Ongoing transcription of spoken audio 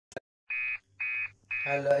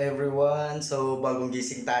Hello everyone. So bagong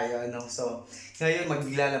gising tayo So ngayon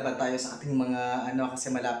maglalaba tayo sa ating mga kasi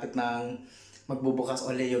malapit nang magbubukas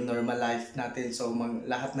uli yung normal life natin. So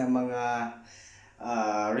lahat ng mga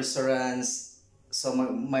restaurants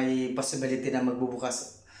may possibility na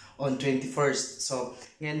magbubukas on 21st. So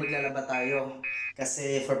ngayon maglalaba tayo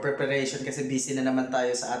kasi for preparation kasi busy na naman tayo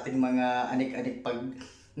sa ating mga anik-anik pag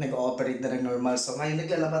nag-ooperate na ng normal. So ngayon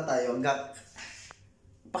naglalaba tayo.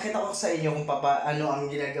 Pakita ko sa inyo kung ano ang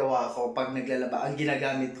ginagawa ko pag naglalaba. Ang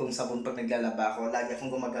ginagamit kong sabon pag naglalaba ko. Lagi akong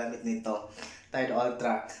gumagamit nito. Tide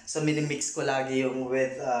Ultra. So minimix ko lagi yung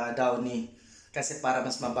with Downy. Kasi para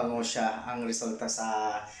mas mabango siya ang resulta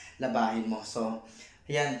sa labahin mo. So,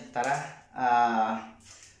 ayan, tara.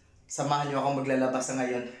 Samahan nyo akong maglalaba sa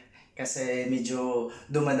ngayon. Kasi medyo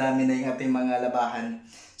dumadami na yung ating mga labahan.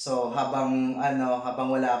 So, habang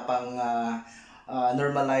wala pang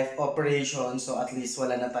normal life operation. So at least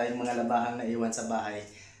wala na tayong mga labahang na iwan sa bahay.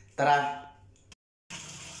 Tara!